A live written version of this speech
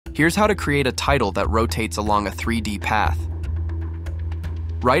Here's how to create a title that rotates along a 3D path.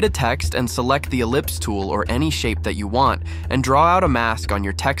 Write a text and select the ellipse tool or any shape that you want and draw out a mask on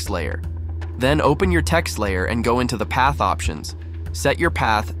your text layer. Then open your text layer and go into the path options. Set your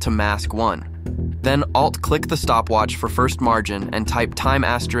path to mask 1. Then Alt-click the stopwatch for first margin and type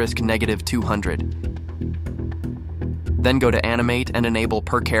time*-200. Then go to Animate and enable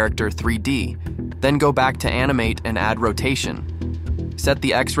per character 3D. Then go back to Animate and add rotation. Set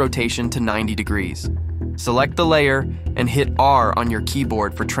the X rotation to 90 degrees. Select the layer and hit R on your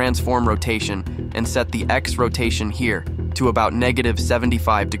keyboard for transform rotation and set the X rotation here to about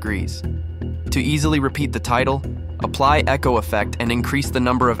 -75 degrees. To easily repeat the title, apply echo effect and increase the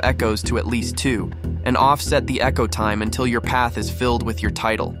number of echoes to at least 2 and offset the echo time until your path is filled with your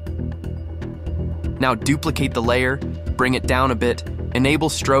title. Now duplicate the layer, bring it down a bit, enable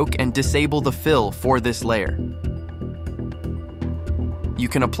stroke and disable the fill for this layer. You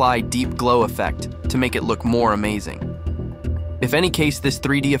can apply deep glow effect to make it look more amazing. If any case this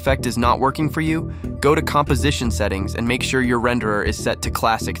 3D effect is not working for you, go to composition settings and make sure your renderer is set to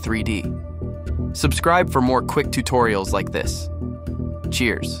classic 3D. Subscribe for more quick tutorials like this.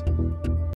 Cheers.